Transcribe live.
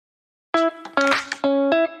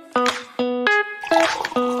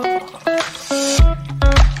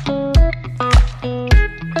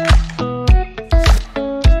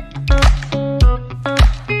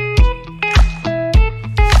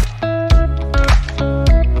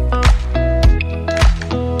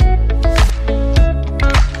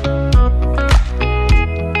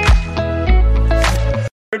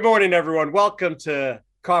morning, everyone. Welcome to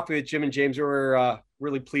Coffee with Jim and James. We're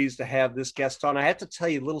really pleased to have this guest on. I have to tell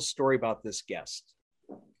you a little story about this guest.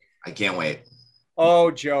 I can't wait.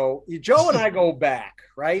 Oh, Joe. Joe and I go back,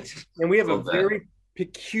 right? And we have a very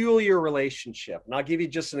peculiar relationship. And I'll give you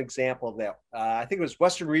just an example of that. I think it was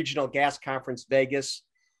Western Regional Gas Conference, Vegas.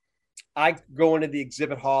 I go into the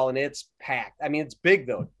exhibit hall and it's packed. I mean, it's big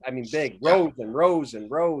though. I mean, big rows and rows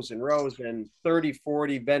and rows and rows and 30,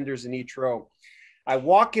 40 vendors in each row. I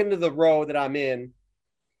walk into the row that I'm in.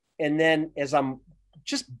 And then as I'm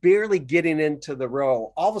just barely getting into the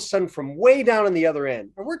row, all of a sudden from way down on the other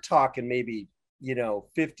end, and we're talking maybe,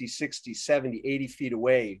 50, 60, 70, 80 feet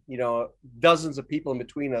away, dozens of people in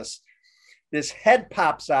between us, this head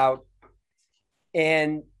pops out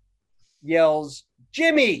and yells,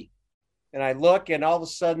 "Jimmy." And I look, and all of a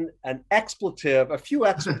sudden a few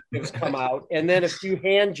expletives come out, and then a few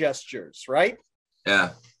hand gestures, right?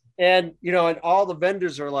 Yeah. And, and all the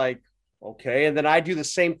vendors are like, okay. And then I do the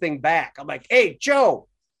same thing back. I'm like, "Hey, Joe."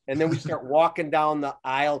 And then we start walking down the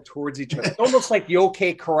aisle towards each other. It's almost like the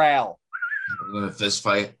OK Corral. A fist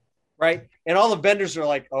fight. Right. And all the vendors are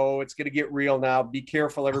like, "Oh, it's going to get real now. Be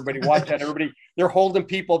careful, everybody. Watch out, everybody." They're holding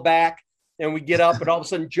people back. And we get up, and all of a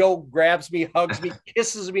sudden, Joe grabs me, hugs me,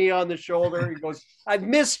 kisses me on the shoulder. He goes, "I've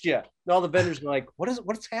missed you." And all the vendors are like,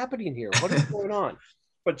 what's happening here? What is going on?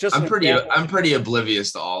 But just I'm pretty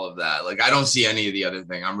oblivious to all of that. Like, I don't see any of the other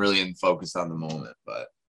thing. I'm really focused on the moment. But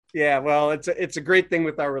yeah, well, it's a great thing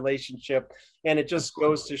with our relationship, and it just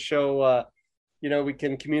goes to show, we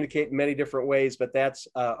can communicate in many different ways. But that's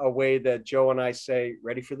a way that Joe and I say,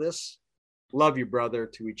 "Ready for this? Love you, brother,"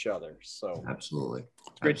 to each other. So absolutely,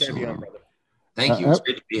 it's great to have you on, brother. Thank you. It's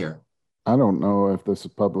great to be here. I don't know if this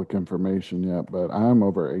is public information yet, but I'm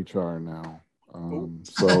over HR now.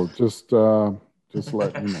 So just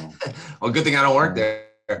let you know. Well, good thing I don't work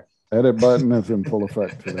there. Edit button is in full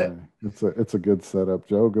effect today. It's a good setup.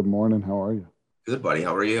 Joe, good morning. How are you? Good, buddy.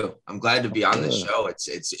 How are you? I'm glad to be on this show.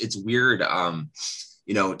 It's weird,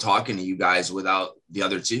 talking to you guys without the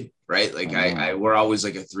other two, right? Like we're always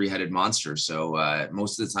like a three-headed monster. So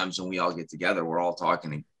most of the times when we all get together, we're all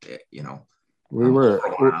talking,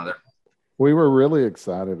 We were really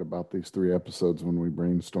excited about these 3 episodes when we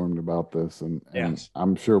brainstormed about this, and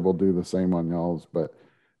I'm sure we'll do the same on y'all's. But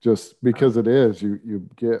just because it is, you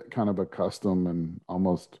get kind of accustomed and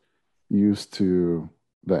almost used to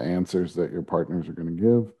the answers that your partners are going to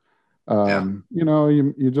give.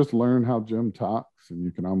 You just learn how Jim talks, and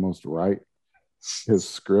you can almost write his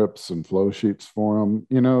scripts and flow sheets for him.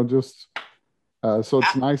 So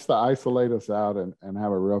it's nice to isolate us out and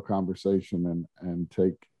have a real conversation and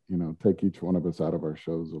take each one of us out of our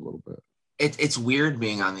shows a little bit. It's weird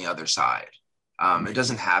being on the other side. It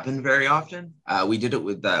doesn't happen very often. We did it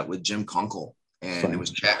with Jim Kunkel, and it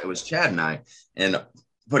was Chad and I,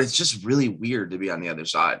 but it's just really weird to be on the other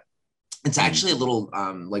side. It's actually a little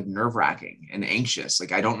like nerve-wracking and anxious.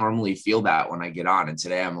 Like, I don't normally feel that when I get on, and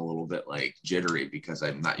today I'm a little bit like jittery because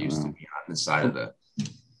I'm not used to being on this side of the.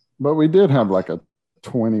 But we did have like a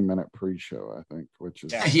 20-minute pre-show, I think, which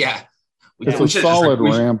is it's a solid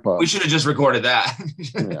ramp up. We should have just recorded that.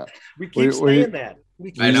 Yeah, we keep saying that.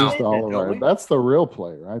 I know. That's the real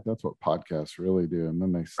play, right? That's what podcasts really do, and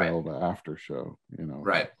then they sell the after show.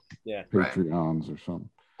 Right? Yeah, Patreons or something.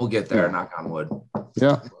 We'll get there. Knock on wood.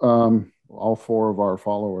 Yeah. All 4 of our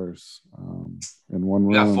followers in one room.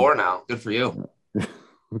 We got 4 now. Good for you.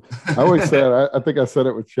 I always said, I think I said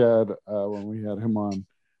it with Chad when we had him on.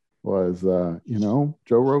 Was Joe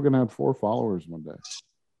Rogan had 4 followers one day.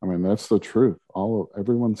 I mean, that's the truth.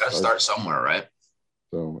 Everyone's got to start somewhere, right?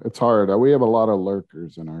 So it's hard. We have a lot of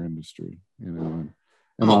lurkers in our industry, and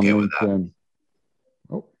I'm okay with that.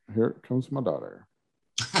 Oh, here comes my daughter.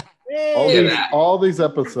 Hey, all these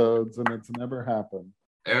episodes, and it's never happened.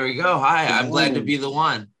 There we go. Hi, I'm glad to be the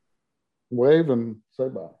one. Wave and say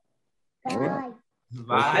bye. Bye. All right.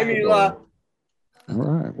 Bye, Mila. All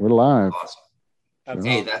right, we're live. Awesome.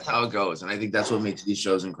 Hey, that's how it goes. And I think that's what makes these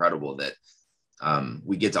shows incredible, that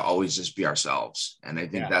we get to always just be ourselves. And I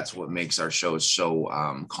think that's what makes our shows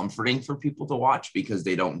so comforting for people to watch, because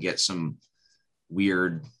they don't get some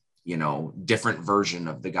weird, different version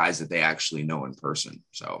of the guys that they actually know in person.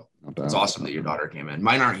 So it's awesome that your daughter came in.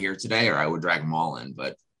 Mine aren't here today, or I would drag them all in,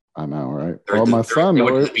 but I know, right? Well, my son, they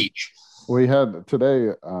went to the beach. We had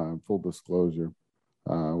today, full disclosure,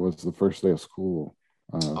 was the first day of school.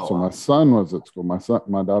 My son was at school.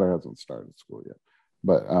 My daughter hasn't started school yet,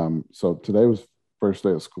 but so today was first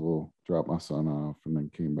day of school. Dropped my son off and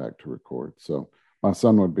then came back to record. So my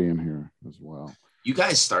son would be in here as well. You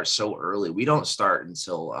guys start so early. We don't start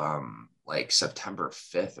until like September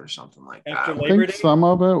 5th or something like that. I think some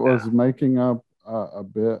of it was making up a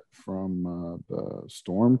bit from the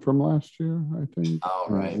storm from last year, I think. Oh,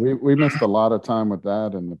 right. We missed a lot of time with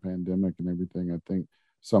that and the pandemic and everything. I think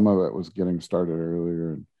some of it was getting started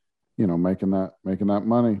earlier and, making that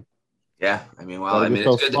money. Yeah. I mean, well,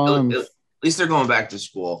 it's good. At least they're going back to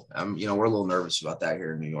school. We're a little nervous about that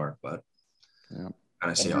here in New York, but yeah,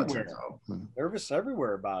 kind of see how it turns out. Nervous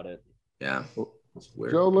everywhere about it. Yeah.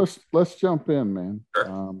 Joe, let's jump in, man.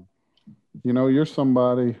 Sure. You're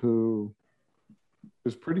somebody who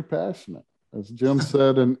is pretty passionate, as Jim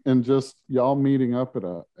said, and just y'all meeting up at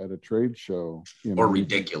a trade show, or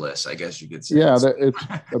ridiculous, I guess you could say. Yeah, it's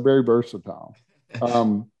a very versatile.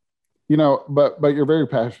 But you're very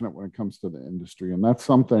passionate when it comes to the industry, and that's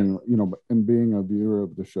something, and being a viewer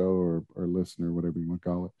of the show or listener, whatever you want to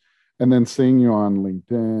call it, and then seeing you on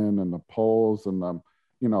LinkedIn and the polls and the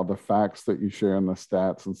facts that you share and the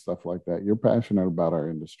stats and stuff like that. You're passionate about our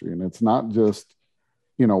industry, and it's not just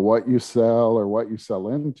what you sell or what you sell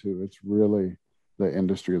into. It's really the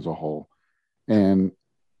industry as a whole. And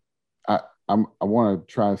I want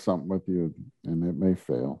to try something with you, and it may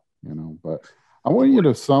fail, but I want you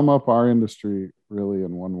to sum up our industry really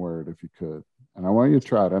in one word, if you could. And I want you to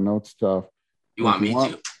try it. I know it's tough. You want me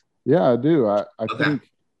to? Yeah, I do. I think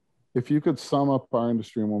if you could sum up our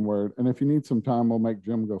industry in one word, and if you need some time, we'll make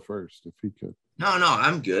Jim go first, if he could. No,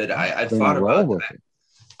 I'm good. I thought about that.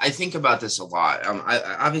 I think about this a lot.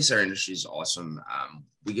 Obviously, our industry is awesome.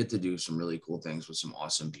 We get to do some really cool things with some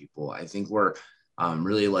awesome people. I think we're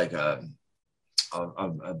really like a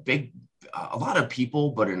lot of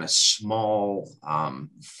people, but in a small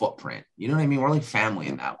footprint. You know what I mean? We're like family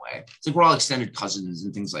in that way. It's like we're all extended cousins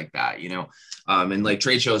and things like that, and like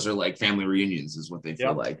trade shows are like family reunions is what they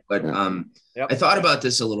feel like. But I thought about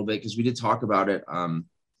this a little bit because we did talk about it.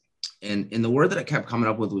 And the word that I kept coming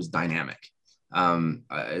up with was dynamic.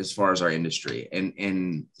 As far as our industry.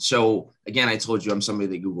 And so again, I told you I'm somebody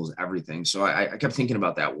that Googles everything. So I kept thinking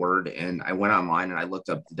about that word, and I went online and I looked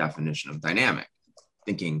up the definition of dynamic,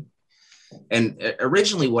 thinking, and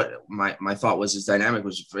originally what my thought was is dynamic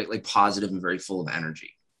was very, like, positive and very full of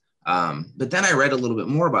energy. But then I read a little bit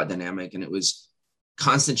more about dynamic, and it was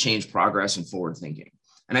constant change, progress, and forward thinking.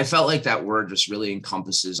 And I felt like that word just really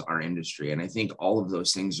encompasses our industry. And I think all of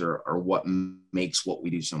those things are what makes what we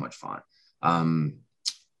do so much fun. The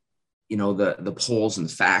polls and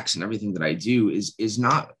the facts and everything that I do is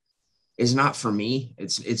not for me.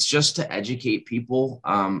 It's just to educate people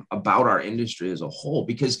about our industry as a whole,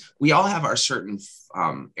 because we all have our certain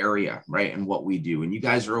area, right, and what we do. And you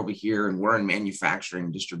guys are over here, and we're in manufacturing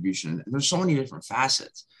and distribution. And there's so many different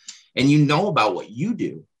facets, and about what you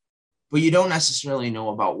do, but you don't necessarily know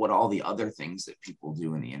about what all the other things that people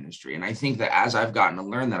do in the industry. And I think that as I've gotten to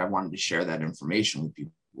learn that, I wanted to share that information with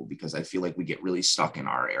people, because I feel like we get really stuck in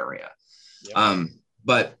our area. Yep.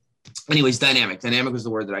 But anyways, dynamic was the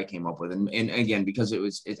word that I came up with. And again, because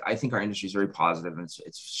I think our industry is very positive, and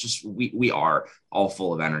it's just, we are all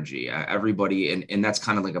full of energy, everybody. And that's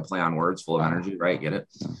kind of like a play on words, full of energy, right? Get it?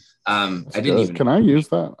 Can I use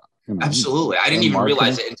that? Absolutely. I didn't even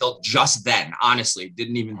realize it until just then. Honestly,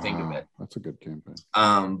 didn't even think of it. That's a good campaign.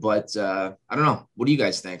 But I don't know. What do you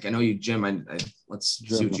guys think? I know you, Jim. Let's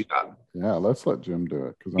see what you got. Yeah, let's let Jim do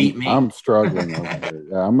it, because I'm struggling over here.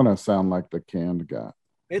 Yeah, I'm gonna sound like the canned guy.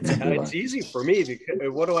 It's easy for me, because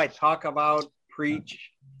what do I talk about,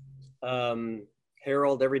 preach,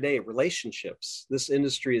 herald every day? Relationships. This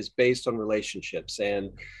industry is based on relationships,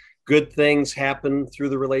 and good things happen through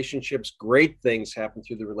the relationships. Great things happen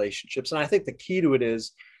through the relationships. And I think the key to it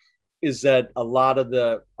is that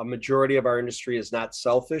a majority of our industry is not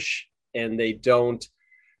selfish, and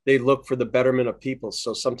they look for the betterment of people.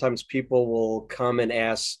 So sometimes people will come and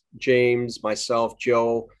ask James, myself,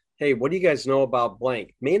 Joe, hey, what do you guys know about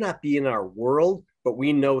blank? May not be in our world, but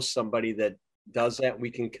we know somebody that does that.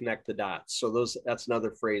 We can connect the dots. So that's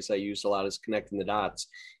another phrase I use a lot, is connecting the dots.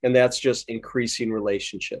 And that's just increasing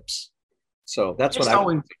relationships. So that's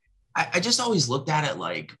I just always looked at it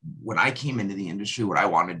like, when I came into the industry, what I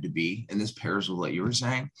wanted to be, and this pairs with what you were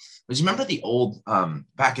saying, was, remember the old,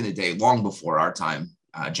 back in the day, long before our time,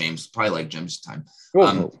 James, probably like Jim's time.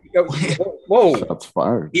 Whoa. That's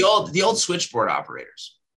fired. The old switchboard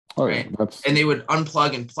operators. Oh, right? Yeah, and they would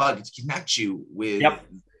unplug and plug to connect you with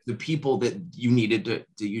the people that you needed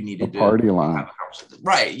to party line.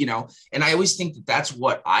 Right. And I always think that that's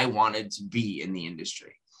what I wanted to be in the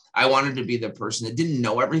industry. I wanted to be the person that didn't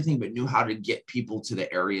know everything, but knew how to get people to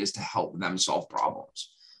the areas to help them solve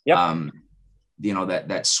problems. Yep.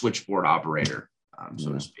 That switchboard operator,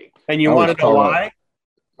 so to speak. And you want to know why?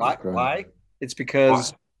 Why? It's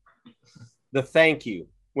because the thank you.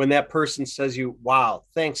 when that person says you, wow,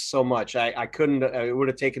 thanks so much. I couldn't, it would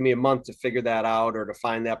have taken me a month to figure that out or to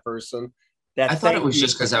find that person. I thought it was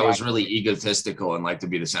just because I was really egotistical and like to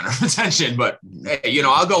be the center of attention, but hey,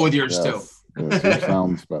 I'll go with yours too. Yes, yours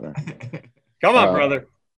sounds better. Come on, brother.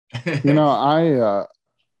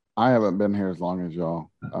 I haven't been here as long as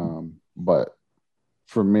y'all, but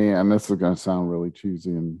for me, and this is going to sound really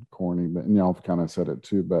cheesy and corny, but and y'all kind of said it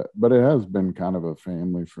too, but it has been kind of a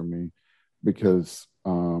family for me because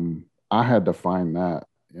I had to find that,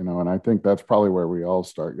 and I think that's probably where we all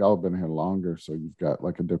start. Y'all have been here longer, so you've got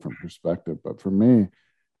like a different perspective. But for me,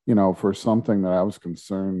 for something that I was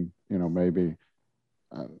concerned, maybe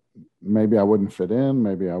I wouldn't fit in,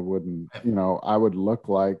 maybe I wouldn't, I would look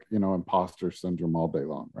like, imposter syndrome all day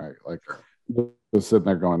long, right? Like just sitting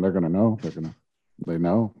there going, they're going to know, they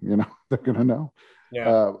know, they're going to know.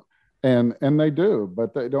 Yeah. And they do,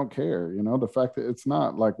 but they don't care, the fact that it's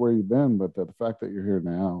not like where you've been, but the fact that you're here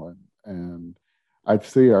now. And I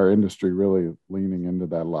see our industry really leaning into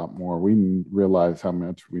that a lot more. We realize how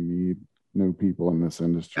much we need new people in this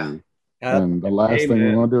industry. Yeah. And the last thing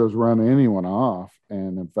we want to do is run anyone off.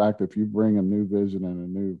 And in fact, if you bring a new vision and a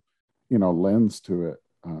new, lens to it,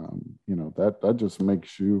 that just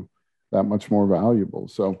makes you that much more valuable.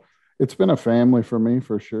 So it's been a family for me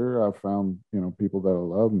for sure. I've found, people that I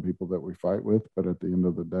love and people that we fight with, but at the end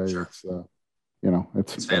of the day, sure.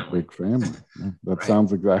 It's a big family. That right.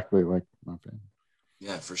 Sounds exactly like my family.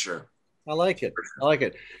 Yeah, for sure. I like it.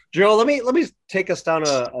 Joe, let me take us down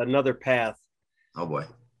another path. Oh boy.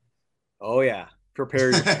 Oh yeah.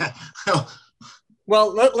 Prepare yourself.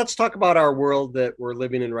 Well, let's talk about our world that we're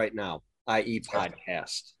living in right now, i.e.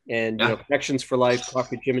 podcast. And Connections for Life, Talk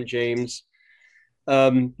with Jim and James.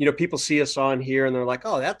 People see us on here and they're like,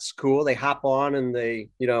 oh, that's cool. They hop on and they,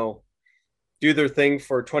 do their thing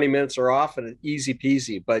for 20 minutes or off and easy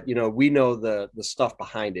peasy. But, we know the stuff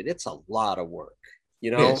behind it. It's a lot of work,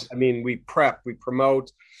 Yes. I mean, we prep, we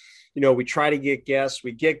promote, we try to get guests,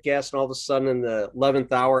 and all of a sudden in the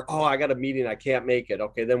 11th hour, oh, I got a meeting, I can't make it.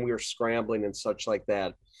 Okay. Then we were scrambling and such like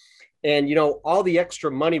that. And, all the extra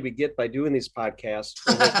money we get by doing these podcasts.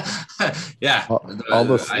 Yeah. All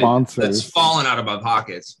the sponsors. That's falling out of my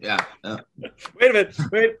pockets. Yeah. Wait a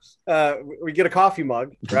minute. We get a coffee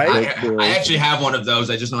mug, right? I actually have one of those.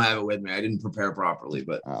 I just don't have it with me. I didn't prepare properly,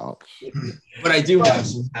 but I do have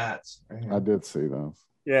some hats. I did see those.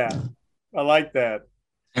 Yeah. I like that.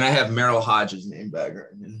 And I have Merrill Hodge's name back.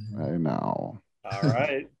 I know. All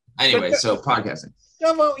right. Anyway, so podcasting.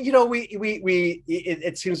 Yeah, well,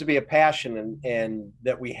 it seems to be a passion and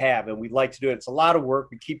that we have, and we'd like to do it. It's a lot of work.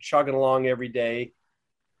 We keep chugging along every day,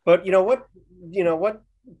 but what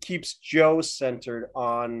keeps Joe centered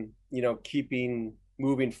on, keeping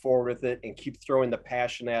moving forward with it and keep throwing the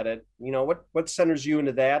passion at it. What centers you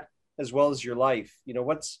into that as well as your life?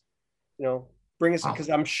 Bring us, because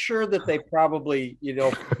I'm sure that they probably,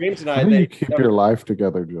 James and I, you keep your life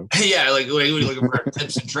together, Joe. Yeah, like what are you looking for?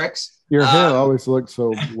 Tips and tricks? Your hair always looks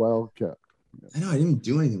so well kept. I know I didn't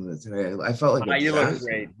do anything with it today. I felt like you look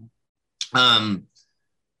great. I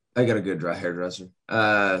got a good hairdresser.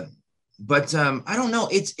 But I don't know.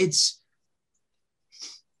 It's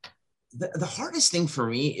the hardest thing for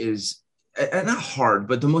me is not hard,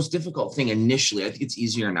 but the most difficult thing initially. I think it's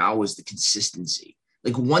easier now was the consistency.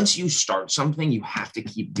 Like once you start something, you have to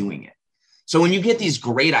keep doing it. So when you get these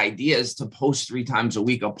great ideas to post 3 times a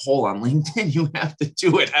week, a poll on LinkedIn, you have to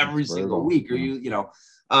do it every single week or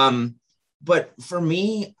but for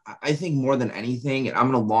me, I think more than anything, and I'm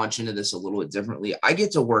going to launch into this a little bit differently. I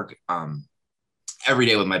get to work every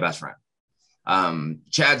day with my best friend.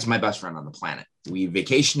 Chad's my best friend on the planet. We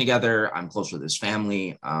vacation together. I'm close with his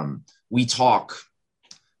family. We talk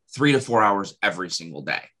 3 to 4 hours every single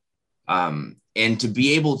day. And to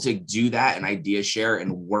be able to do that and idea share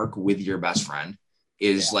and work with your best friend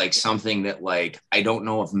is like something that like, I don't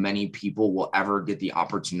know if many people will ever get the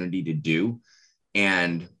opportunity to do.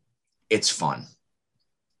 And it's fun.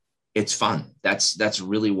 It's fun. That's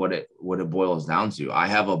really what it boils down to. I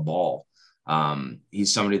have a ball.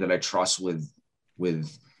 He's somebody that I trust with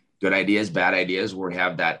good ideas, bad ideas, where we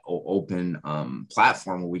have that open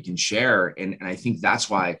platform where we can share. And I think that's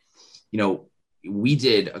why, we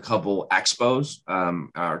did a couple expos,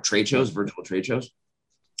 our trade shows, virtual trade shows.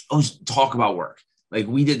 Talk about work. Like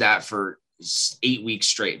we did that for 8 weeks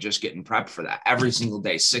straight, just getting prepped for that every single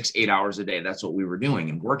day, 6-8 hours a day. That's what we were doing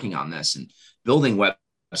and working on this and building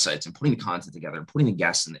websites and putting the content together and putting the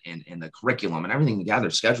guests in the curriculum and everything together,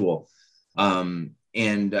 schedule. And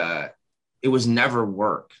it was never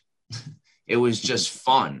work. It was just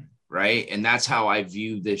fun. Right. And that's how I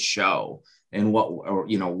view this show. And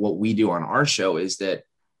what we do on our show is that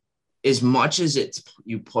as much as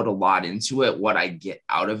you put a lot into it, what I get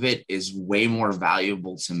out of it is way more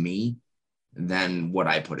valuable to me than what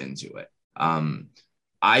I put into it.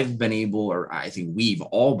 I've been able, or I think we've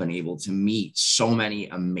all been able to meet so many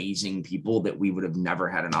amazing people that we would have never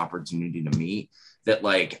had an opportunity to meet, that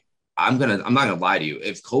like, I'm not gonna lie to you.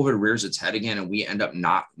 If COVID rears its head again and we end up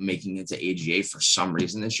not making it to AGA for some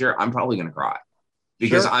reason this year, I'm probably gonna cry,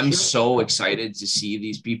 because I'm so excited to see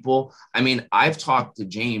these people. I mean, I've talked to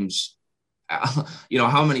James,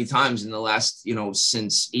 how many times in the last,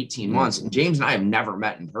 since 18 months, and James and I have never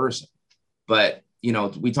met in person, but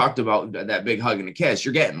we talked about that big hug and a kiss.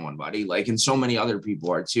 You're getting one, buddy. Like, and so many other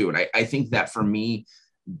people are too. And I think that for me,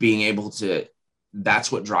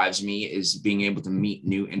 that's what drives me, is being able to meet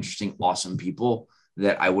new, interesting, awesome people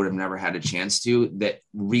that I would have never had a chance to, that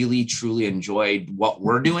really, truly enjoyed what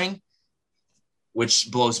we're doing,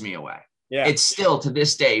 which blows me away. Yeah. It's still to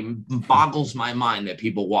this day boggles my mind that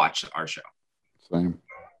people watch our show. Same.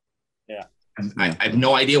 Yeah. I have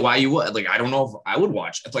no idea why you would. Like, I don't know if I would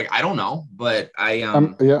watch. It's like, I don't know, but I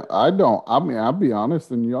I don't. I mean, I'll be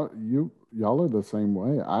honest, and y'all are the same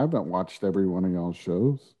way. I haven't watched every one of y'all's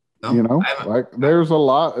shows. No, there's a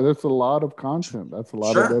lot of content. That's a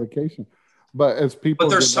lot of dedication. But as people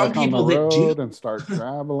get some back people on the road and start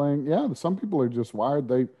traveling, some people are just wired.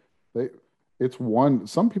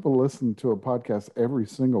 Some people listen to a podcast every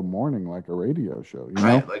single morning, like a radio show,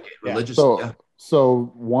 right? Like religious.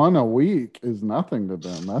 So one a week is nothing to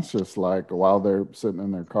them. That's just like while they're sitting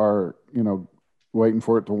in their car, waiting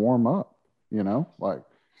for it to warm up, like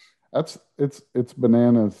it's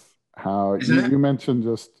bananas how you mentioned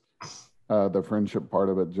just the friendship part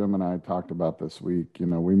of it. Jim and I talked about this week.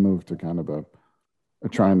 We moved to kind of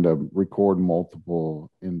trying to record multiple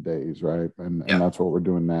in days, right? And that's what we're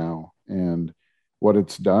doing now. And what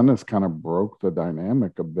it's done is kind of broke the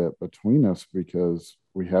dynamic a bit between us, because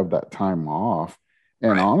we have that time off.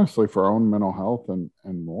 And honestly, for our own mental health and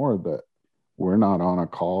more, that we're not on a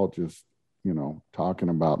call just, talking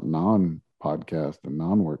about non-podcast and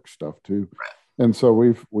non-work stuff too. Right. And so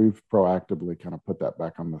we've proactively kind of put that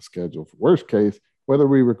back on the schedule. For worst case, whether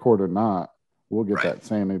we record or not, we'll get that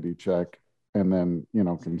sanity check, and then,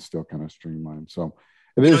 can still kind of streamline. So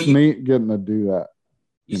it is neat getting to do that.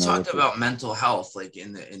 You talked about mental health, like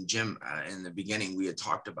in Jim, in the beginning, we had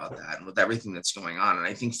talked about that, and with everything that's going on. And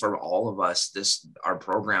I think for all of us, our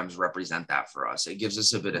programs represent that for us. It gives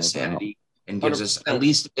us a bit of sanity and gives us at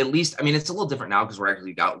least, I mean, it's a little different now because we're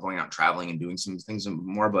actually going out traveling and doing some things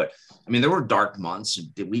more, but I mean, there were dark months,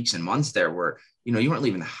 weeks and months there where, you weren't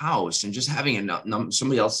leaving the house, and just having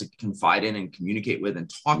somebody else to confide in and communicate with and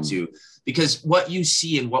talk to, because what you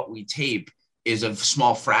see and what we tape is a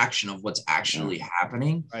small fraction of what's actually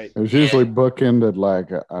happening. Right. It's usually bookended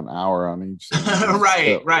like an hour on each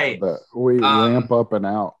side. Right. But we ramp up and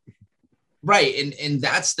out. Right. And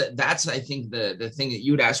that's I think the thing that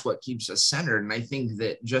you'd ask, what keeps us centered. And I think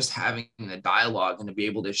that just having the dialogue and to be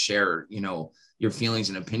able to share, your feelings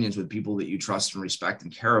and opinions with people that you trust and respect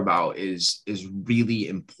and care about is really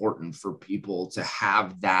important for people to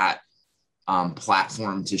have that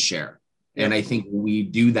platform to share. And I think we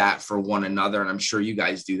do that for one another, and I'm sure you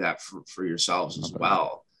guys do that for yourselves as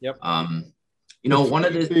well. Yep. One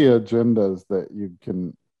of the agendas that you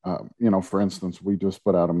can, for instance, we just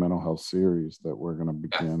put out a mental health series that we're going to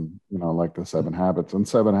begin, like the 7 Habits, and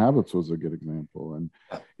 7 Habits was a good example. And,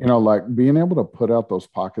 like being able to put out those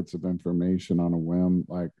pockets of information on a whim,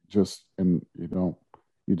 like you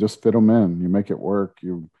just fit them in, you make it work.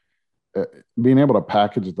 Being able to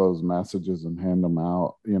package those messages and hand them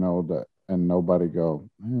out, and nobody go,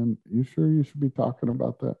 man, you sure you should be talking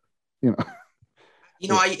about that?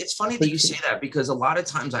 It's funny that you say that, because a lot of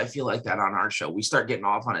times I feel like that on our show. We start getting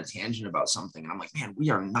off on a tangent about something, and I'm like, man,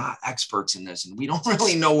 we are not experts in this, and we don't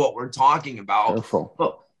really know what we're talking about.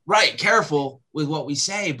 Careful with what we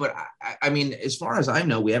say. But I mean, as far as I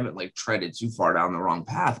know, we haven't like treaded too far down the wrong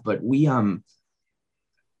path. But we, I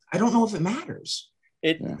don't know if it matters.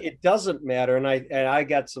 It doesn't matter, and I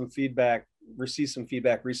received some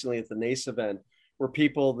feedback recently at the NACE event, where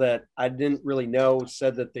people that I didn't really know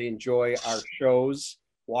said that they enjoy our shows,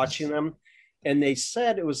 watching them. And they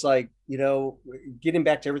said it was like, getting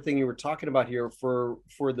back to everything you were talking about here, for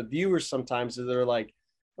the viewers, sometimes they're like,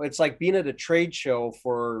 it's like being at a trade show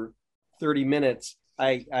for 30 minutes.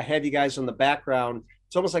 I have you guys on the background.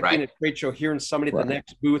 It's almost like being at a trade show, hearing somebody at the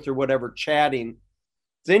next booth or whatever chatting.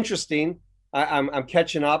 It's interesting. I'm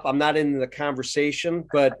catching up. I'm not in the conversation,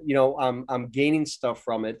 but I'm gaining stuff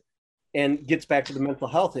from it, and gets back to the mental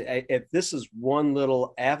health. If this is one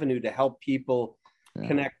little avenue to help people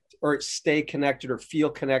connect or stay connected or feel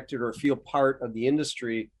part of the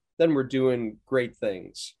industry, then we're doing great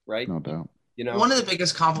things, right? No doubt. You know, one of the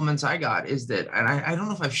biggest compliments I got is that, and I don't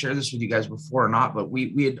know if I've shared this with you guys before or not, but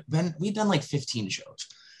we'd done like 15 shows,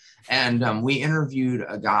 and we interviewed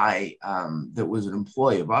a guy that was an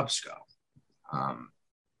employee of UPSCO,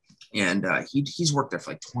 and he's worked there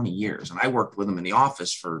for like 20 years, and I worked with him in the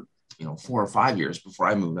office for 4 or 5 years before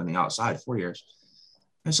I moved on the outside. 4 years.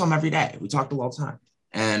 I saw him every day. We talked all the time.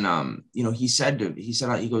 And,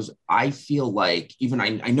 he goes, I feel like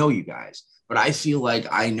I know you guys, but I feel like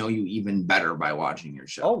I know you even better by watching your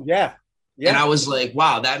show. Oh, yeah. Yeah. And I was like,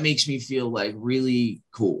 wow, that makes me feel like really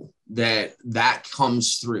cool that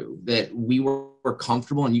comes through, that we were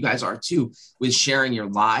comfortable, and you guys are too, with sharing your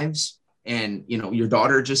lives. And, your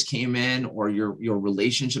daughter just came in, or your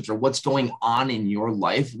relationships, or what's going on in your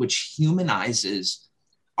life, which humanizes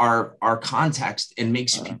our context and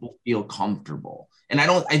makes people feel comfortable. And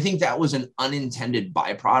I think that was an unintended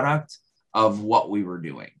byproduct of what we were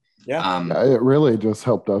doing. Yeah. It really just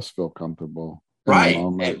helped us feel comfortable. Right.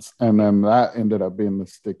 And then that ended up being the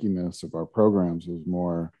stickiness of our programs, was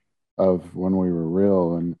more of when we were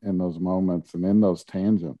real and in those moments and in those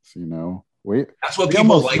tangents, That's what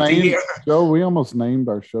people like to hear. Joe, we almost named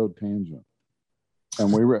our show Tangent.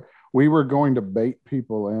 And we were going to bait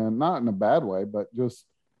people in, not in a bad way, but just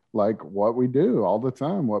like what we do all the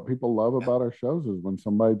time. What people love about our shows is when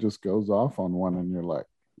somebody just goes off on one and you're like,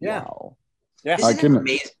 wow. Yeah.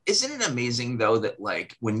 Isn't it amazing though, that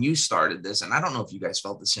like when you started this, and I don't know if you guys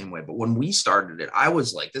felt the same way, but when we started it, I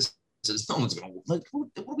was like, this is no one's gonna like, what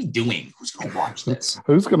are we doing? Who's gonna watch this?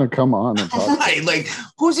 Who's gonna come on and talk? Right, like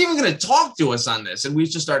who's even gonna talk to us on this? And we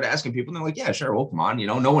just started asking people, and they're like, yeah, sure, we'll come on.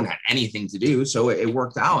 No one had anything to do, so it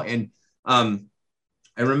worked out. And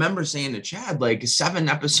I remember saying to Chad, like 7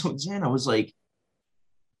 episodes in, I was like,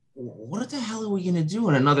 what the hell are we going to do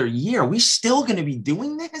in another year? Are we still going to be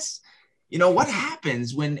doing this? What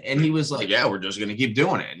happens when, and he was like, yeah, we're just going to keep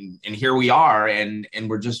doing it. And here we are. And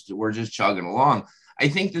we're just chugging along. I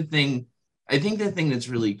think the thing that's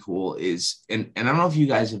really cool is, and I don't know if you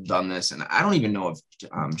guys have done this, and I don't even know if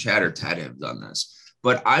Chad or Ted have done this,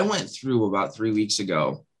 but I went through about 3 weeks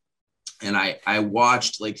ago, and I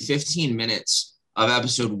watched like 15 minutes of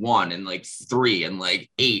episode 1 and like 3 and like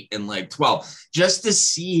 8 and like 12, just to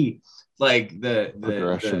see like the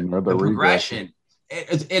progression.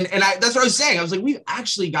 And that's what I was saying. I was like, we've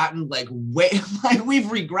actually gotten like way, like we've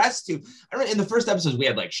regressed to. I remember in the first episodes we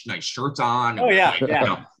had like nice shirts on. Oh yeah,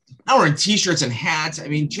 now we're in t-shirts and hats. I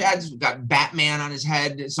mean, Chad's got Batman on his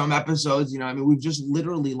head. Some episodes, we've just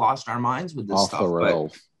literally lost our minds with this off stuff. The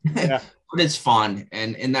rails. But it's fun,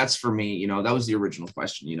 and that's for me. That was the original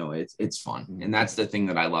question. It's fun, and that's the thing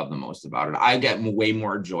that I love the most about it. I get way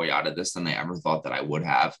more joy out of this than I ever thought that I would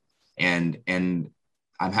have, and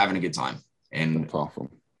I'm having a good time. And that's awesome.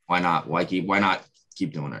 Why not? Why not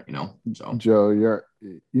keep doing it? So Joe,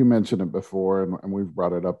 you mentioned it before, and we've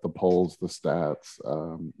brought it up, the polls, the stats.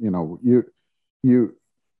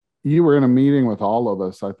 You were in a meeting with all of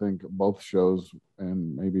us, I think, both shows,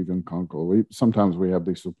 and maybe even Kunkel. Sometimes we have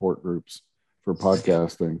these support groups for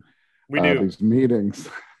podcasting. We do these meetings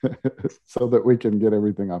so that we can get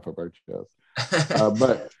everything off of our chest.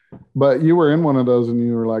 But you were in one of those, and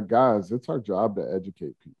you were like, guys, it's our job to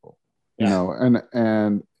educate people. And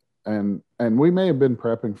we may have been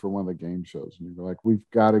prepping for one of the game shows, and you were like, we've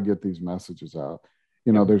got to get these messages out.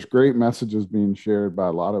 There's great messages being shared by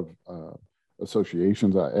a lot of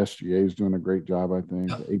associations. SGA is doing a great job, I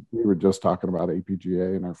think. We were just talking about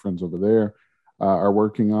APGA, and our friends over there are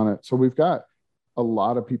working on it. So we've got a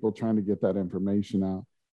lot of people trying to get that information out.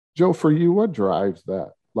 Joe, for you, what drives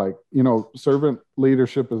that? Like, servant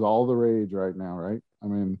leadership is all the rage right now, right? I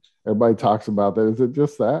mean, everybody talks about that. Is it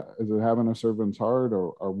just that? Is it having a servant's heart,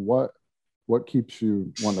 or what keeps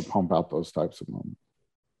you wanting to pump out those types of moments?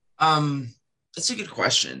 That's a good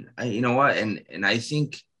question. You know what? And I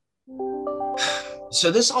think, so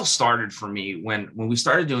this all started for me when we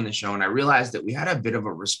started doing the show, and I realized that we had a bit of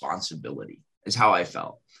a responsibility, is how I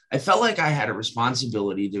felt. I felt like I had a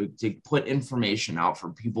responsibility to put information out for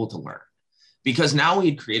people to learn, because now we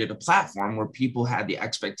had created a platform where people had the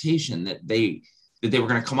expectation that they were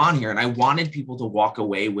going to come on here. And I wanted people to walk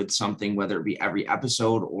away with something, whether it be every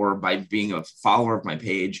episode or by being a follower of my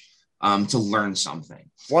page, to learn something.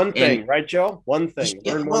 One thing, right, Joe? One thing.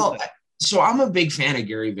 Learn one thing. So I'm a big fan of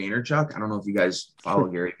Gary Vaynerchuk. I don't know if you guys follow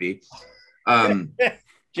Gary V.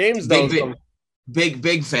 James knows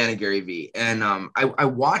big fan of Gary V. And I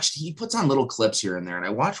watched, he puts on little clips here and there. And I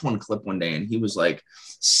watched one clip one day, and he was like,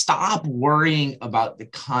 stop worrying about the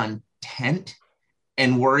content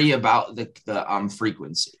and worry about the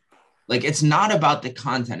frequency. Like, it's not about the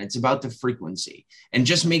content, it's about the frequency. And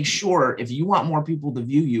just make sure, if you want more people to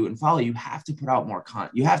view you and follow, you have to put out more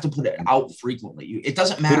content. You have to put it out frequently. It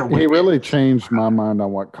doesn't matter what. He really changed my mind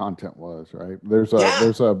on what content was, right? There's a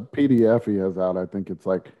PDF he has out. I think it's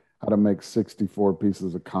like how to make 64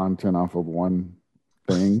 pieces of content off of one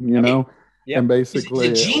thing, you know? Yep. And basically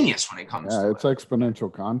he's a genius when it comes to it's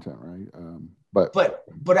exponential content, right?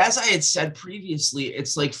 But as I had said previously,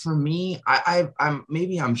 it's like, for me, I'm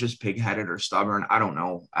maybe I'm just pigheaded or stubborn. I don't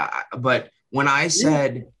know. But when I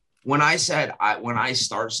start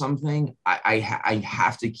something, I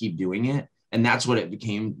have to keep doing it. And that's what it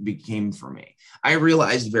became for me. I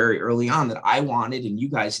realized very early on that I wanted, and you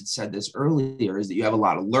guys had said this earlier, is that you have a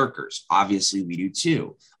lot of lurkers. Obviously we do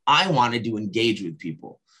too. I wanted to engage with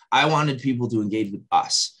people. I wanted people to engage with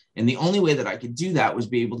us. And the only way that I could do that was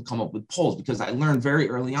be able to come up with polls, because I learned very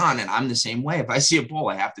early on, and I'm the same way. If I see a poll,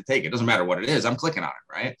 I have to take it. It doesn't matter what it is. I'm clicking on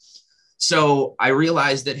it, right? So I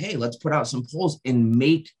realized that, hey, let's put out some polls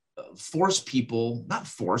and force people, not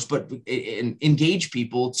force, but engage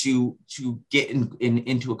people to get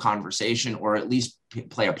into a conversation, or at least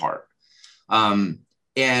play a part. So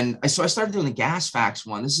I started doing the Gas Facts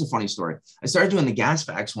one. This is a funny story. I started doing the Gas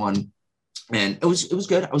Facts one, and it was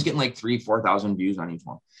good. I was getting like 3,000-4,000 views on each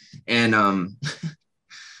one. And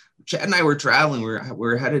Chad and I were traveling. We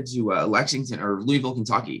were headed to Lexington or Louisville,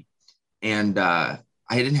 Kentucky. And I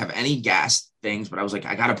didn't have any gas things, but I was like,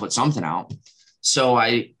 I got to put something out. So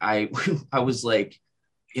I was like,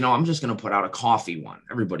 I'm just going to put out a coffee one.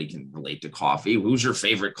 Everybody can relate to coffee. Who's your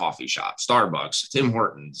favorite coffee shop? Starbucks, Tim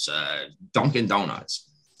Hortons, Dunkin' Donuts.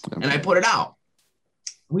 And I put it out.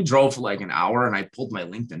 We drove for like an hour, and I pulled my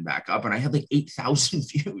LinkedIn back up, and I had like 8,000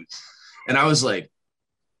 views. And I was like,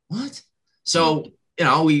 what? So,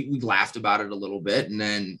 we laughed about it a little bit. And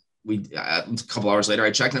then a couple hours later,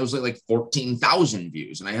 I checked, and it was like 14,000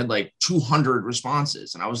 views. And I had like 200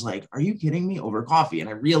 responses. And I was like, are you kidding me? Over coffee? And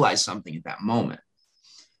I realized something at that moment,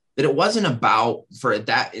 that it wasn't about, for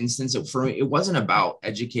that instance, for me, it wasn't about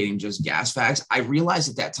educating just Gas Facts. I realized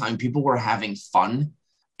at that time people were having fun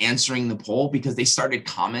answering the poll, because they started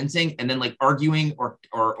commenting and then like arguing or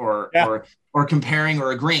comparing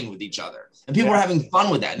or agreeing with each other. And people were having fun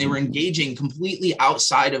with that. And they were engaging completely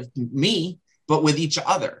outside of me, but with each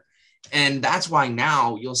other. And that's why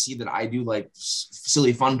now you'll see that I do like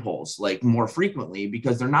silly fun polls like more frequently,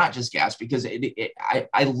 because they're not just gas, because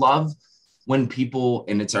I love when people,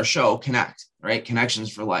 and it's our show, connect, right?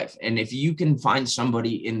 Connections for life. And if you can find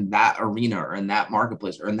somebody in that arena or in that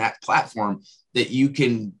marketplace or in that platform that you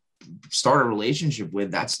can start a relationship with,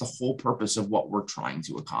 that's the whole purpose of what we're trying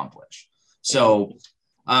to accomplish. So,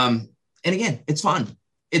 and again, it's fun.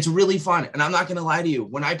 It's really fun. And I'm not going to lie to you.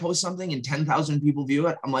 When I post something and 10,000 people view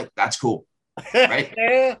it, I'm like, that's cool. Right?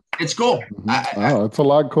 It's cool. It's a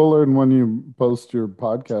lot cooler than when you post your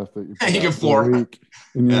podcast that you get 4 week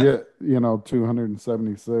and you get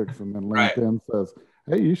 276, and then LinkedIn says,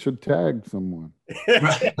 hey, you should tag someone.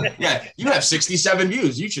 Right. Yeah, you have 67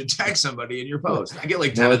 views. You should tag somebody in your post. I get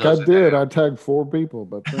like 10 of those. I did. I tagged 4 people,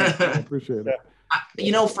 but thanks. I appreciate it.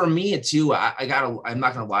 For me too, I'm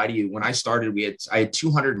not gonna lie to you. When I started, I had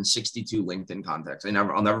 262 LinkedIn contacts.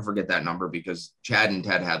 I'll never forget that number, because Chad and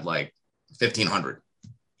Ted had like 1,500,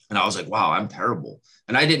 and I was like, wow, I'm terrible.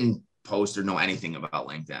 And I didn't post or know anything about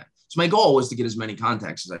LinkedIn. So my goal was to get as many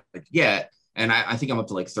contacts as I could get, and I think I'm up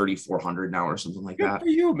to like 3,400 now or something like that. Good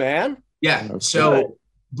for you, man. Yeah. That's so,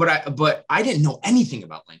 good. But I didn't know anything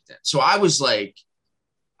about LinkedIn, so I was like,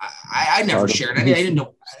 I never shared anything. I didn't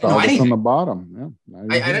know anything. From the bottom. Yeah.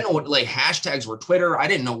 I didn't know what like hashtags were Twitter. I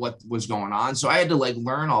didn't know what was going on. So I had to like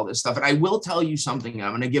learn all this stuff. And I will tell you something. I'm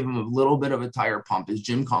going to give him a little bit of a tire pump, is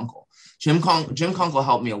Jim Kunkel. Jim Kunkel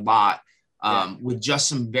helped me a lot with just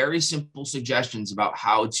some very simple suggestions about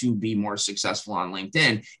how to be more successful on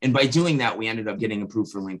LinkedIn. And by doing that, we ended up getting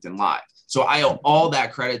approved for LinkedIn Live. So I owe all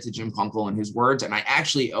that credit to Jim Kunkel and his words. And I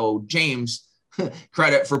actually owe James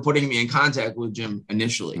credit for putting me in contact with Jim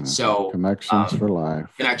initially. So connections for life.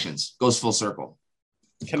 Connections goes full circle.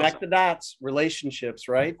 Connect the dots, relationships,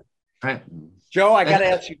 right? Right. Joe, I got to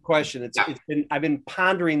ask you a question. I've been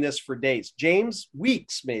pondering this for days. James,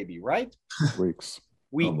 weeks maybe, right? Weeks.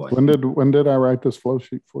 Weeks. Oh, when did I write this flow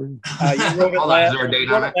sheet for you? You wrote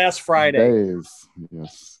it last Friday. Days.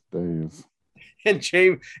 Yes, days. And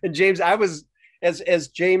James, I was, as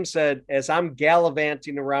James said, as I'm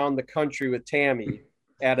gallivanting around the country with Tammy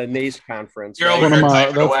at a NACE conference. That's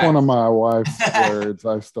one of my wife's words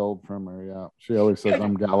I stole from her. Yeah. She always says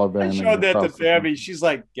I'm gallivanting. I showed that to Tammy. She's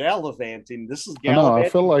like, gallivanting? This is gallivanting. I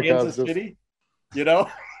feel like Kansas City,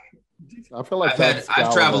 I feel like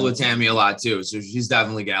I've traveled with Tammy a lot too, so she's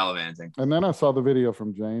definitely gallivanting. And then I saw the video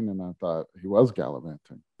from Jane, and I thought he was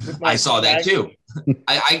gallivanting. I saw that too.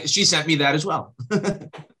 She sent me that as well.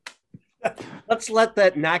 Let's let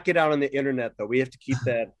that not get out on the internet, though. We have to keep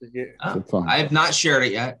that. I have not shared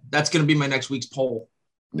it yet. That's going to be my next week's poll.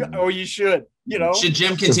 Oh, you should. Should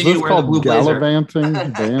Jim continue to wear the blue blazer? Gallivanting,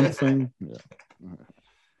 dancing. Yeah.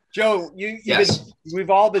 Joe, we've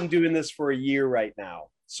all been doing this for a year right now.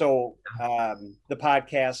 So the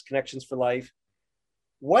podcast Connections for Life.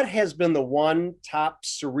 What has been the one top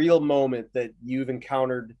surreal moment that you've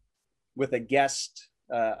encountered with a guest,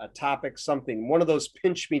 a topic, something, one of those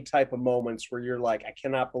pinch me type of moments where you're like, I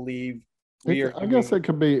cannot believe I guess it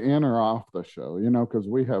could be in or off the show, because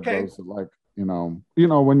we have those that like,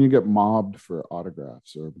 when you get mobbed for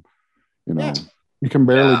autographs or, you can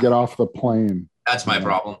barely get off the plane. That's my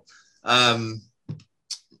problem.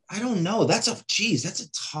 I don't know. That's a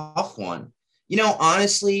tough one.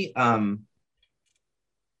 Honestly, I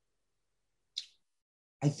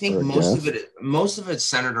think most of it's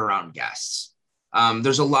centered around guests.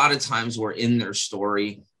 There's a lot of times where in their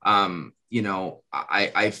story, I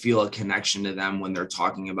feel a connection to them when they're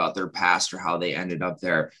talking about their past or how they ended up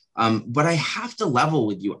there. But I have to level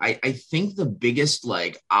with you. I think the biggest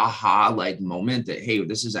aha moment that, hey,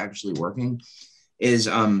 this is actually working is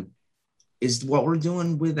what we're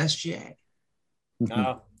doing with SGA.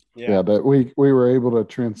 Yeah, that we were able to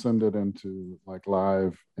transcend it into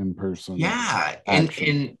live in person. Yeah, and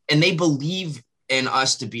they believe in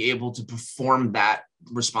us to be able to perform that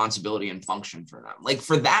responsibility and function for them.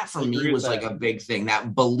 For me was a big thing,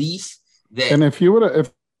 that belief that. And if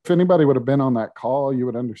anybody would have been on that call, you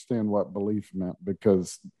would understand what belief meant,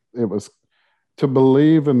 because it was to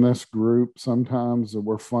believe in this group. Sometimes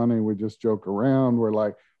we're funny, we just joke around, we're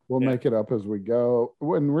like, we'll make it up as we go.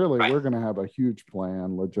 When really we're going to have a huge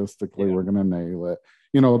plan. Logistically, we're going to nail it.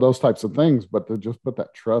 Those types of things. But to just put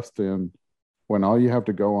that trust in when all you have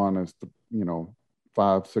to go on is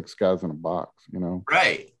 5-6 guys in a box.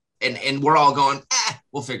 Right. And we're all going,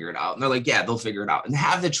 we'll figure it out. And they're like, yeah, they'll figure it out. And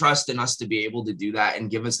have the trust in us to be able to do that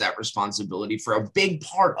and give us that responsibility for a big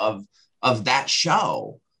part of that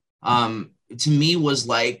show. To me was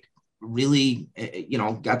really,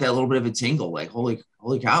 got that little bit of a tingle,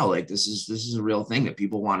 holy cow, this is a real thing that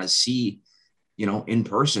people want to see, in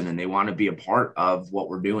person, and they want to be a part of what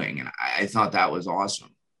we're doing. And I thought that was awesome.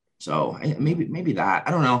 So maybe that,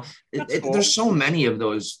 I don't know. Cool. There's so many of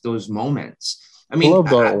those moments. I mean, I love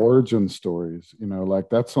the origin stories,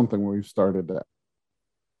 that's something we've started to.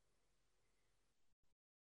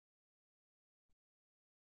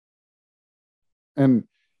 And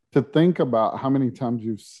to think about how many times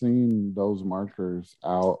you've seen those markers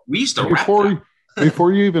out. We used to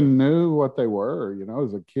before you even knew what they were,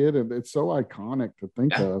 as a kid. And it's so iconic to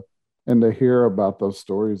think of, and to hear about those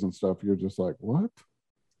stories and stuff. You're just like, what?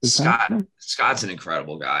 Scott's an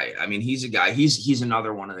incredible guy. I mean, he's a guy, he's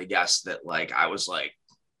another one of the guests that I was like,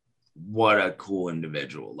 what a cool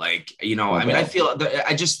individual. I mean, I feel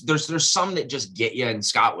there's some that just get you, and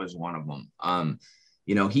Scott was one of them.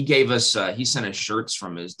 He gave us, he sent us shirts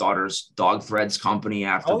from his daughter's dog threads company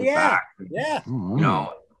after the fact. Yeah.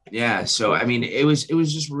 Yeah. So, I mean, it was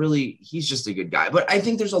just really, he's just a good guy. But I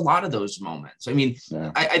think there's a lot of those moments. I mean,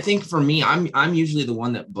 I think for me, I'm usually the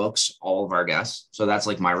one that books all of our guests. So that's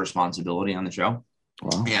my responsibility on the show.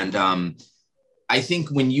 Wow. And I think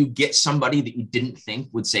when you get somebody that you didn't think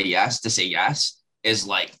would say yes, to say yes is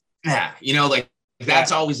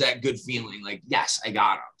that's always that good feeling. Yes, I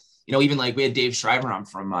got him. Even we had Dave Schreiber on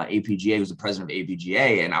from APGA, who's the president of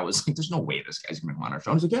APGA. And I was like, there's no way this guy's going to come on our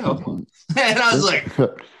show. I was like, yeah, okay. And I was like,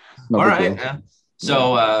 all right. Yeah.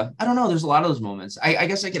 So I don't know. There's a lot of those moments. I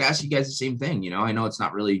guess I could ask you guys the same thing. I know it's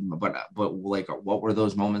not really, but what were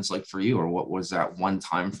those moments like for you? Or what was that one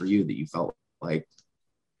time for you that you felt like,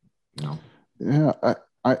 Yeah,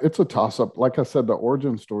 it's a toss up. Like I said, the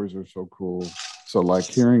origin stories are so cool. So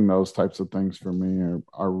hearing those types of things for me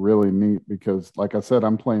are really neat, because like I said,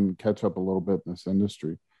 I'm playing catch up a little bit in this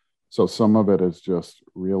industry. So some of it is just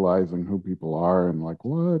realizing who people are and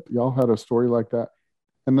what, y'all had a story like that.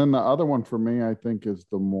 And then the other one for me, I think, is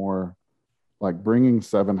the more bringing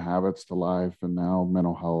 7 Habits to life, and now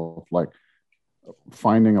mental health,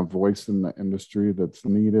 finding a voice in the industry that's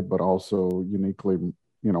needed, but also uniquely,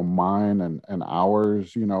 mine and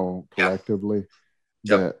ours, collectively,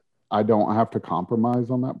 that I don't have to compromise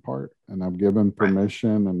on that part. And I've given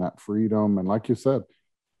permission and that freedom. And like you said,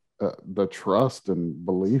 the trust and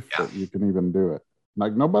belief that you can even do it.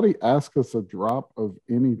 Nobody asks us a drop of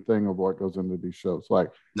anything of what goes into these shows.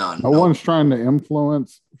 No one's trying to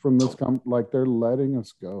influence from this. They're letting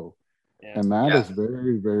us go. and that is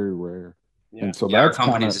very, very rare. And so that's our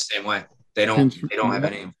company's the same way. They don't have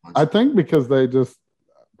any influence. I think because they just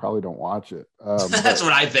probably don't watch it. That's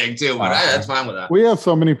what I think too, but that's fine with that. We have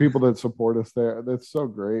so many people that support us there. That's so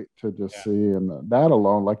great to just see. And that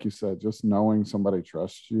alone, like you said, just knowing somebody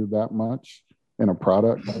trusts you that much in a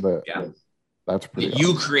product that's pretty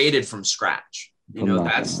you created from scratch.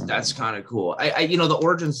 That's kind of cool. I the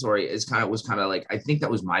origin story was kind of like, I think that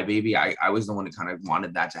was my baby. I was the one that kind of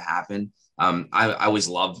wanted that to happen. I always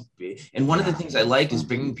loved, and one of the things I like is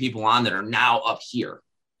bringing people on that are now up here,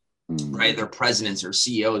 right? They're presidents or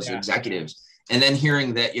CEOs, or executives. And then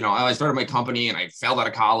hearing that, I started my company and I failed out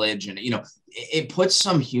of college, and, it puts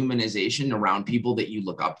some humanization around people that you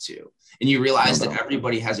look up to, and you realize that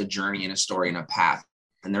everybody has a journey and a story and a path,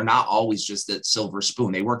 and they're not always just that silver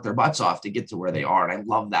spoon. They work their butts off to get to where they are. And I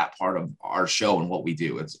love that part of our show and what we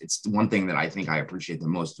do. It's the one thing that I think I appreciate the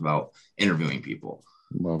most about interviewing people.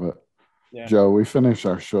 Love it. Yeah. Joe, we finish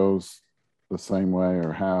our shows the same way,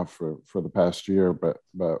 or have for the past year, but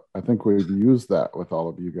I think we've used that with all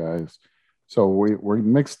of you guys. So we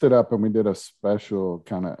mixed it up and we did a special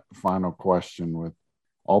kind of final question with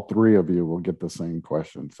all three of you. Will get the same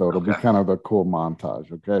question. So it'll be kind of a cool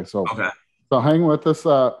montage. Okay. So hang with us.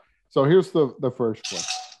 So here's the first question.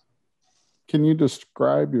 Can you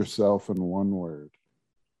describe yourself in one word?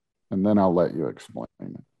 And then I'll let you explain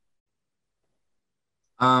it.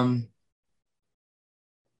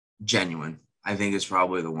 Genuine, I think, is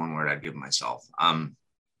probably the one word I'd give myself.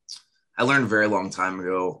 I learned a very long time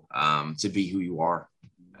ago to be who you are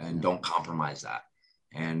and don't compromise that.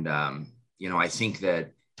 And, I think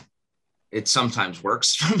that it sometimes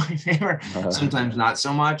works for my favor, sometimes not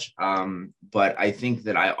so much. But I think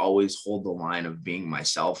that I always hold the line of being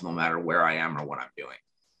myself, no matter where I am or what I'm doing.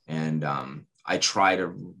 And I try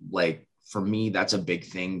to, for me, that's a big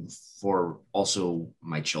thing for also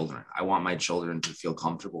my children. I want my children to feel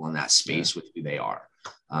comfortable in that space with who they are.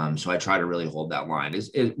 So I try to really hold that line.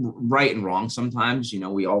 Is right and wrong sometimes,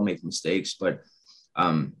 we all make mistakes, but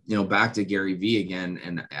back to Gary Vee again.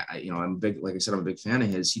 And I'm big, like I said, I'm a big fan of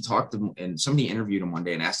his. He talked to him, and somebody interviewed him one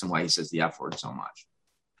day and asked him why he says the F word so much.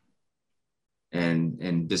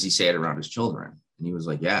 And does he say it around his children? And he was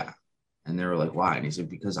like, yeah. And they were like, why? And he said,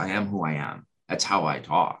 because I am who I am. That's how I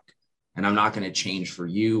talk. And I'm not going to change for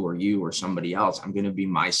you or somebody else. I'm going to be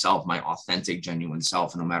myself, my authentic, genuine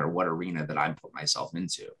self, no matter what arena that I put myself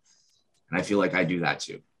into. And I feel like I do that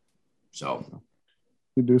too. So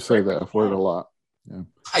you do say the F word a lot. Yeah,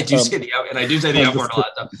 I do say the F word a lot.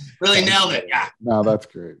 Though. Really nailed it. Yeah. No, that's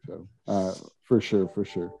great, Joe. For sure.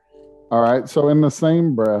 All right. So in the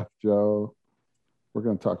same breath, Joe, we're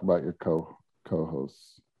going to talk about your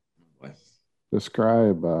co-hosts. What?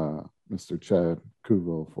 Describe Mr. Chad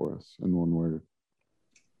Kuvo for us in one word.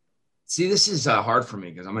 See, this is hard for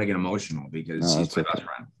me because I'm going to get emotional because he's my best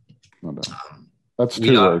friend. No, that's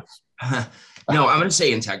two words. No, I'm going to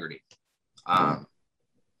say integrity. Chad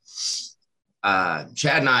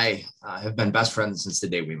and I have been best friends since the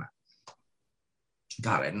day we met.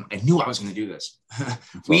 God, I knew I was going to do this.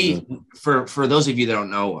 For those of you that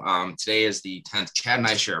don't know, today is the 10th. Chad and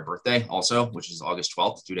I share a birthday also, which is August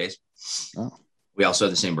 12th, 2 days. Oh. We also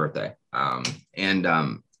have the same birthday.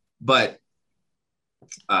 But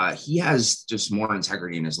he has just more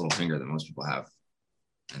integrity in his little finger than most people have.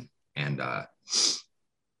 Yeah.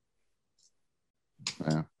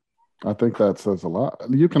 I think that says a lot.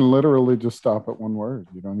 You can literally just stop at one word.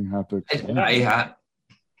 You don't even have to explain.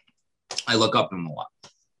 I look up to him a lot.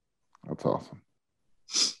 That's awesome.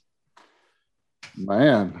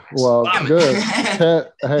 Man, well, good.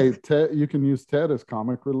 Ted, you can use Ted as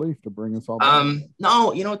comic relief to bring us all back.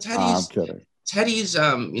 No, Teddy's. I'm kidding. Teddy's,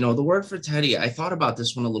 the word for Teddy, I thought about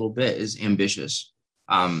this one a little bit, is ambitious.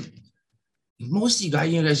 Most of you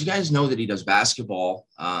guys know that he does basketball,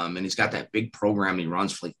 and he's got that big program he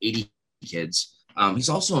runs for like 80 kids. He's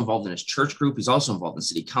also involved in his church group. He's also involved in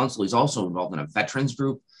city council. He's also involved in a veterans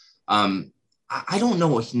group. I don't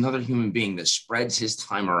know another human being that spreads his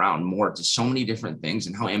time around more to so many different things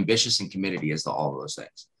and how ambitious and committed he is to all of those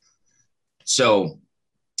things. So,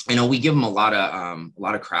 we give him a lot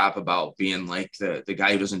of crap about being like the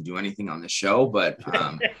guy who doesn't do anything on the show, but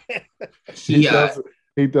he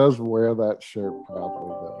does wear that shirt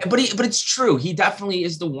proudly. But it's true. He definitely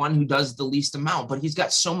is the one who does the least amount, but he's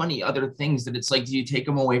got so many other things that it's like, do you take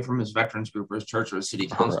him away from his veterans group or his church or his city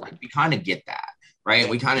council? Like, we kind of get that. Right.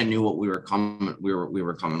 We kind of knew what we were coming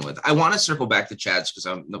with. I want to circle back to Chad's because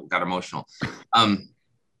I got emotional.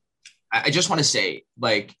 I just want to say,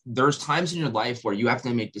 like, there's times in your life where you have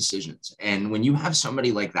to make decisions. And when you have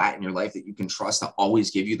somebody like that in your life that you can trust to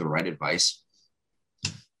always give you the right advice,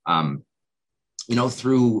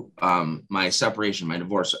 through my separation, my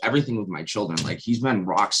divorce, everything with my children, like he's been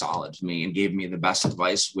rock solid to me and gave me the best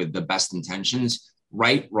advice with the best intentions,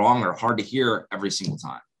 right, wrong, or hard to hear every single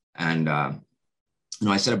time. And,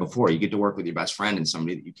 I said it before, you get to work with your best friend and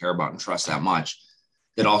somebody that you care about and trust that much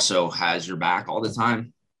that also has your back all the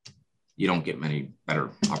time. You don't get many better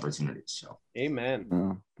opportunities. So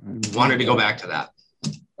amen. Wanted to go back to that.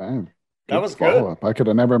 Damn. That was good. I could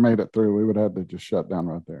have never made it through. We would have to just shut down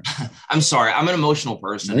right there. I'm sorry. I'm an emotional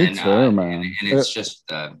person. Me too, man. And it's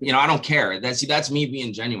just, I don't care. That's me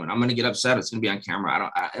being genuine. I'm going to get upset. It's going to be on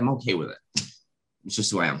camera. I'm okay with it. It's just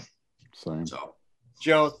who I am. Same. So,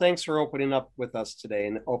 Joe, thanks for opening up with us today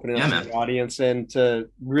and opening up to the audience and to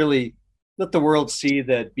really let the world see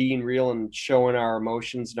that being real and showing our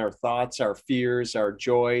emotions and our thoughts, our fears, our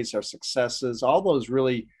joys, our successes, all those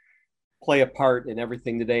really play a part in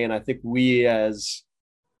everything today. And I think we as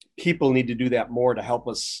people need to do that more to help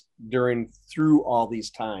us through all these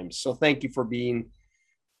times. So thank you for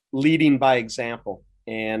leading by example.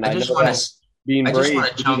 And I just want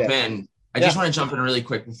to jump in. I just want to jump in really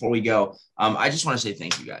quick before we go. I just want to say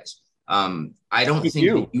thank you guys. I don't think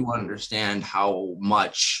that you understand how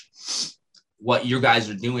much what you guys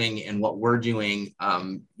are doing and what we're doing.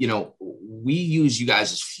 We use you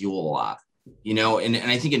guys as fuel a lot, and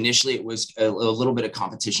I think initially it was a little bit of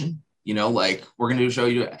competition, like we're going to show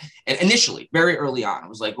you. And initially, very early on, it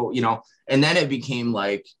was like, well, and then it became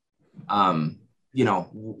like,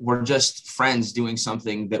 we're just friends doing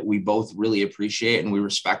something that we both really appreciate and we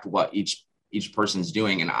respect what each person's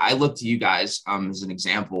doing. And I look to you guys as an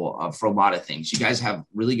example for a lot of things. You guys have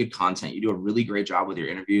really good content. You do a really great job with your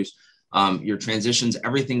interviews. Your transitions,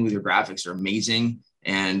 everything with your graphics are amazing.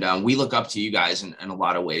 And we look up to you guys in a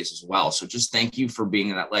lot of ways as well. So just thank you for being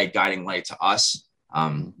that guiding light to us.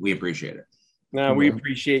 We appreciate it. No, we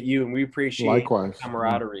appreciate you, and we appreciate likewise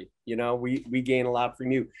camaraderie. We gain a lot from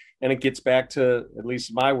you, and it gets back to, at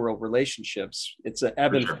least in my world, relationships. It's an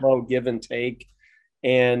ebb and flow, give and take,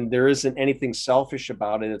 and there isn't anything selfish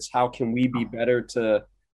about it. It's how can we be better to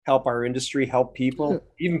help our industry, help people,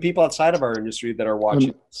 even people outside of our industry that are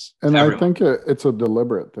watching us. And I think it's a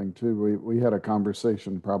deliberate thing too. We had a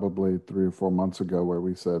conversation probably 3 or 4 months ago where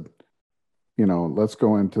we said, let's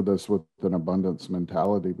go into this with an abundance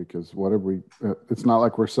mentality, because it's not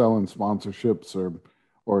like we're selling sponsorships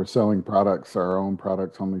or selling products, our own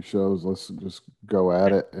products on these shows. Let's just go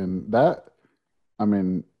at it. And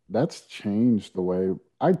that's changed the way,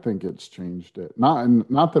 I think it's changed it.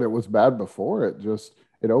 Not that it was bad before,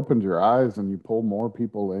 it opened your eyes and you pull more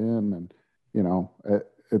people in, and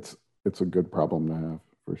it's a good problem to have,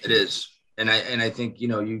 for sure. It is. And I think, you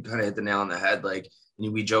kind of hit the nail on the head.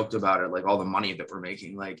 We joked about it, all the money that we're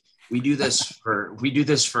making. We do this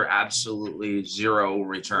for absolutely zero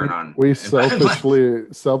return on. We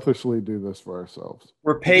selfishly do this for ourselves.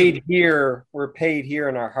 We're paid here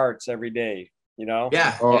in our hearts every day.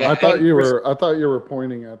 Yeah. Oh, I thought you were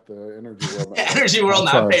pointing at the Energy World. Energy World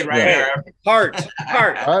not paid right here. Heart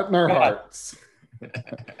right in our hearts.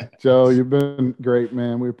 Joe, you've been great,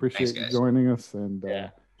 man. We appreciate you joining us. And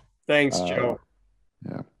thanks, Joe.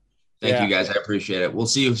 Yeah. Thank you guys. I appreciate it. We'll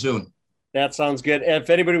see you soon. That sounds good. If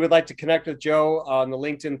anybody would like to connect with Joe on the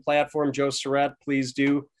LinkedIn platform, Joe Surratt, please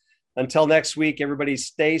do. Until next week, everybody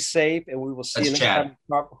stay safe, and we will see you next time.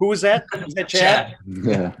 Who is that? Is that Chad?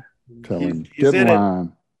 Yeah. Tell him. Get in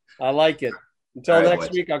line. I like it. Until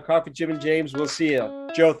next week on Coffee Jim and James, we'll see you.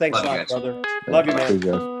 Joe, thanks a lot, brother. Love you,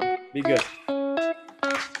 man. Be good.